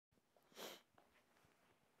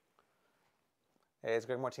Hey, it's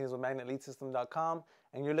Greg Martinez with MagnetLeadSystem.com,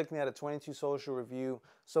 and you're looking at a 22 Social review.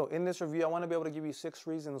 So in this review, I want to be able to give you 6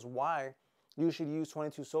 reasons why you should use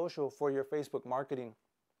 22 Social for your Facebook marketing.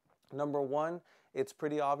 Number one, it's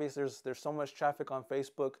pretty obvious. There's so much traffic on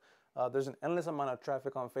Facebook. There's an endless amount of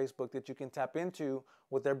traffic on Facebook that you can tap into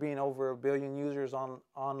with there being over 1 billion users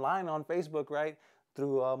online on Facebook, right?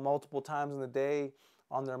 Through multiple times in the day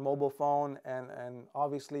on their mobile phone and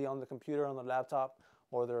obviously on the computer, on the laptop,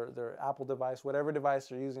 or their Apple device, whatever device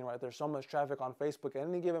they're using, right? There's so much traffic on Facebook at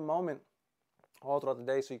any given moment all throughout the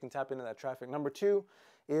day, so you can tap into that traffic. Number two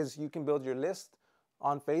is you can build your list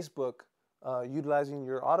on Facebook utilizing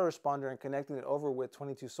your autoresponder and connecting it over with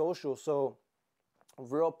 22 Social. So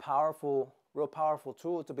real powerful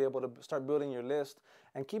tool to be able to start building your list.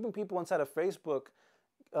 And keeping people inside of Facebook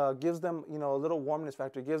gives them, a little warmness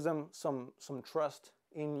factor, gives them some trust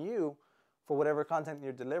in you for whatever content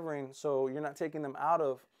you're delivering, so you're not taking them out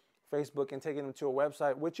of Facebook and taking them to a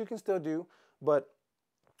website, which you can still do, but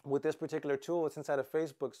with this particular tool, it's inside of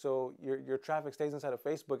Facebook, so your traffic stays inside of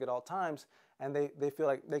Facebook at all times, and they feel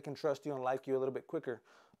like they can trust you and like you a little bit quicker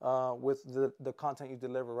with the content you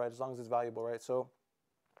deliver, right, as long as it's valuable, right? So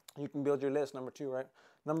you can build your list, number two, right?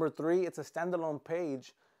 Number three, it's a standalone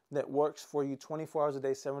page that works for you 24 hours a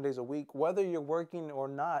day, 7 days a week, whether you're working or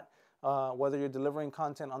not. Whether you're delivering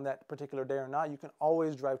content on that particular day or not, you can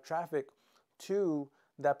always drive traffic to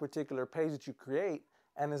that particular page that you create,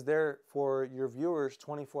 and is there for your viewers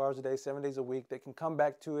 24 hours a day, 7 days a week. They can come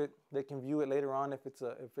back to it. They can view it later on if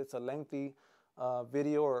it's a lengthy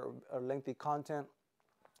video or lengthy content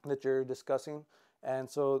that you're discussing. And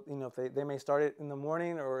so, if they may start it in the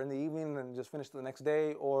morning or in the evening and just finish it the next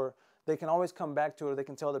day, or they can always come back to it, or they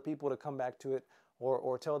can tell the people to come back to it,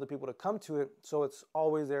 or tell the people to come to it, so it's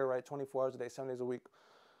always there, right? 24 hours a day, 7 days a week.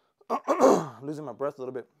 Losing my breath a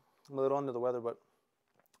little bit. I'm a little under the weather, but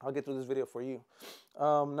I'll get through this video for you.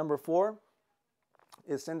 Number four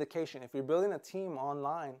is syndication. If you're building a team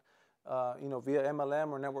online, via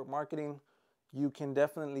MLM or network marketing, you can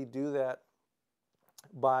definitely do that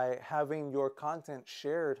by having your content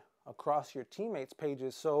shared across your teammates'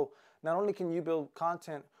 pages. So not only can you build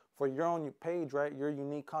content for your own page, right, your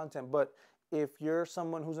unique content, but if you're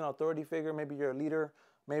someone who's an authority figure, maybe you're a leader,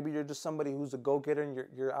 maybe you're just somebody who's a go-getter and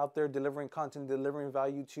you're out there delivering content, delivering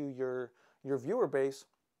value to your viewer base,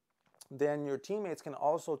 then your teammates can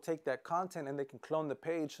also take that content and they can clone the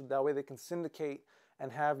page, so that way they can syndicate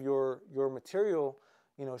and have your material,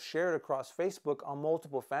 shared across Facebook on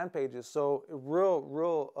multiple fan pages. So a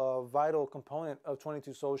real vital component of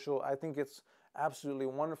 22 Social. I think it's absolutely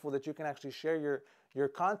wonderful that you can actually share your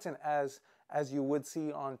content as you would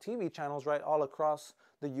see on TV channels, right? All across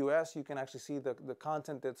the US, you can actually see the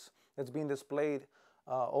content that's being displayed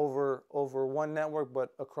over one network, but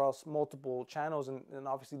across multiple channels and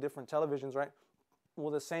obviously different televisions, right?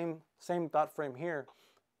 Well, the same thought frame here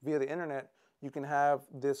via the internet. You can have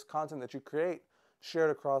this content that you create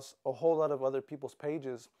shared across a whole lot of other people's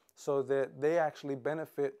pages, so that they actually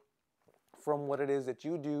benefit from what it is that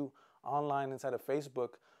you do online inside of Facebook.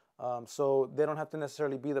 So they don't have to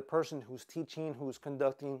necessarily be the person who's teaching, who's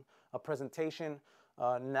conducting a presentation.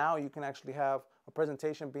 Now you can actually have a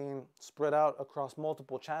presentation being spread out across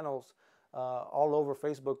multiple channels all over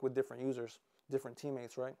Facebook with different users, different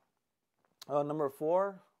teammates, right? Number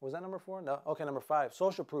four, was that number four? No. Okay, number five,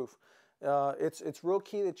 social proof. It's real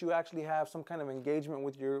key that you actually have some kind of engagement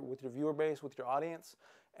with your viewer base, with your audience.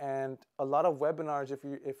 And a lot of webinars,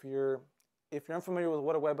 if you're unfamiliar with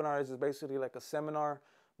what a webinar is basically like a seminar,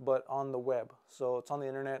 but on the web. So it's on the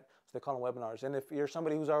internet, so they call them webinars. And if you're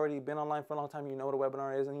somebody who's already been online for a long time, you know what a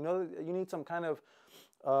webinar is, and you know that you need some kind of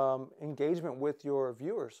engagement with your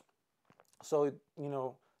viewers. So,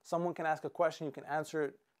 someone can ask a question, you can answer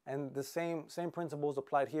it, and the same principles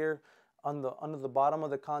applied here. Under the bottom of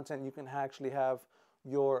the content, you can actually have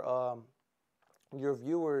your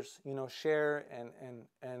viewers, share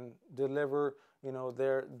and deliver,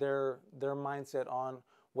 their mindset on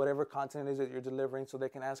whatever content it is that you're delivering, so they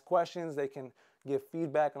can ask questions, they can give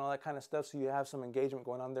feedback and all that kind of stuff, so you have some engagement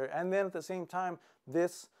going on there. And then at the same time,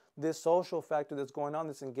 this social factor that's going on,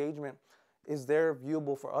 this engagement, is there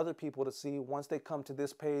viewable for other people to see once they come to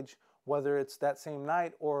this page, whether it's that same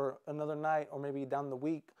night or another night, or maybe down the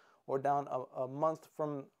week or down a month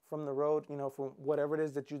from the road, from whatever it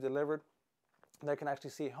is that you delivered. They can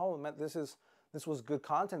actually see, oh, man, this was good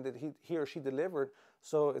content that he or she delivered,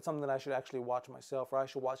 so it's something that I should actually watch myself, or I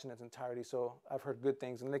should watch in its entirety. So I've heard good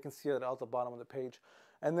things, and they can see it out the bottom of the page.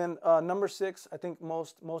 And then number six, I think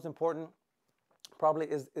most important probably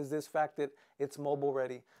is this fact that it's mobile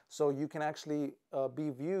ready. So you can actually be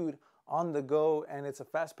viewed on the go, and it's a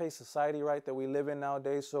fast-paced society, right, that we live in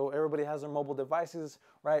nowadays. So everybody has their mobile devices,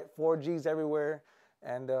 right? 4G's everywhere,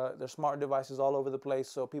 and there's smart devices all over the place,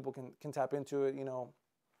 so people can tap into it, you know,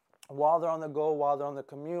 while they're on the go, while they're on the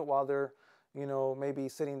commute, while they're, you know, maybe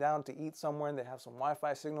sitting down to eat somewhere and they have some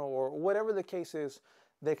Wi-Fi signal, or whatever the case is,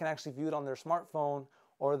 they can actually view it on their smartphone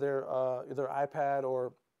or their iPad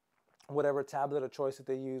or whatever tablet of choice that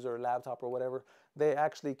they use, or laptop or whatever. They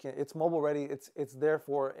actually can, it's mobile ready, it's there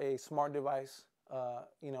for a smart device,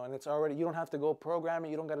 you know, and it's already, you don't have to go program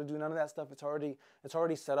it, you don't got to do none of that stuff. It's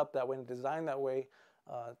already set up that way and designed that way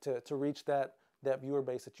to reach that viewer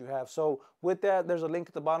base that you have. So with that, there's a link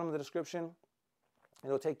at the bottom of the description.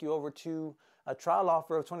 It'll take you over to a trial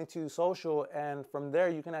offer of 22 Social, and from there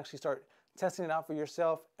you can actually start testing it out for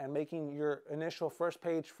yourself and making your initial first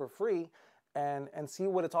page for free, and see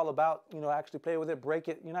what it's all about. You know, actually play with it, break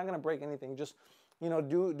it. You're not going to break anything. Just, you know,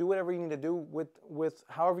 do whatever you need to do with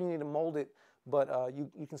however you need to mold it, but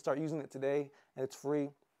you can start using it today, and it's free.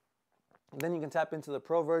 And then you can tap into the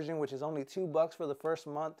pro version, which is only $2 for the first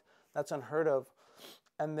month. That's unheard of.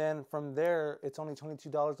 And then from there, it's only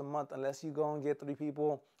 $22 a month, unless you go and get 3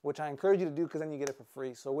 people, which I encourage you to do, because then you get it for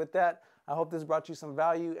free. So with that, I hope this brought you some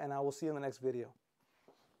value, and I will see you in the next video.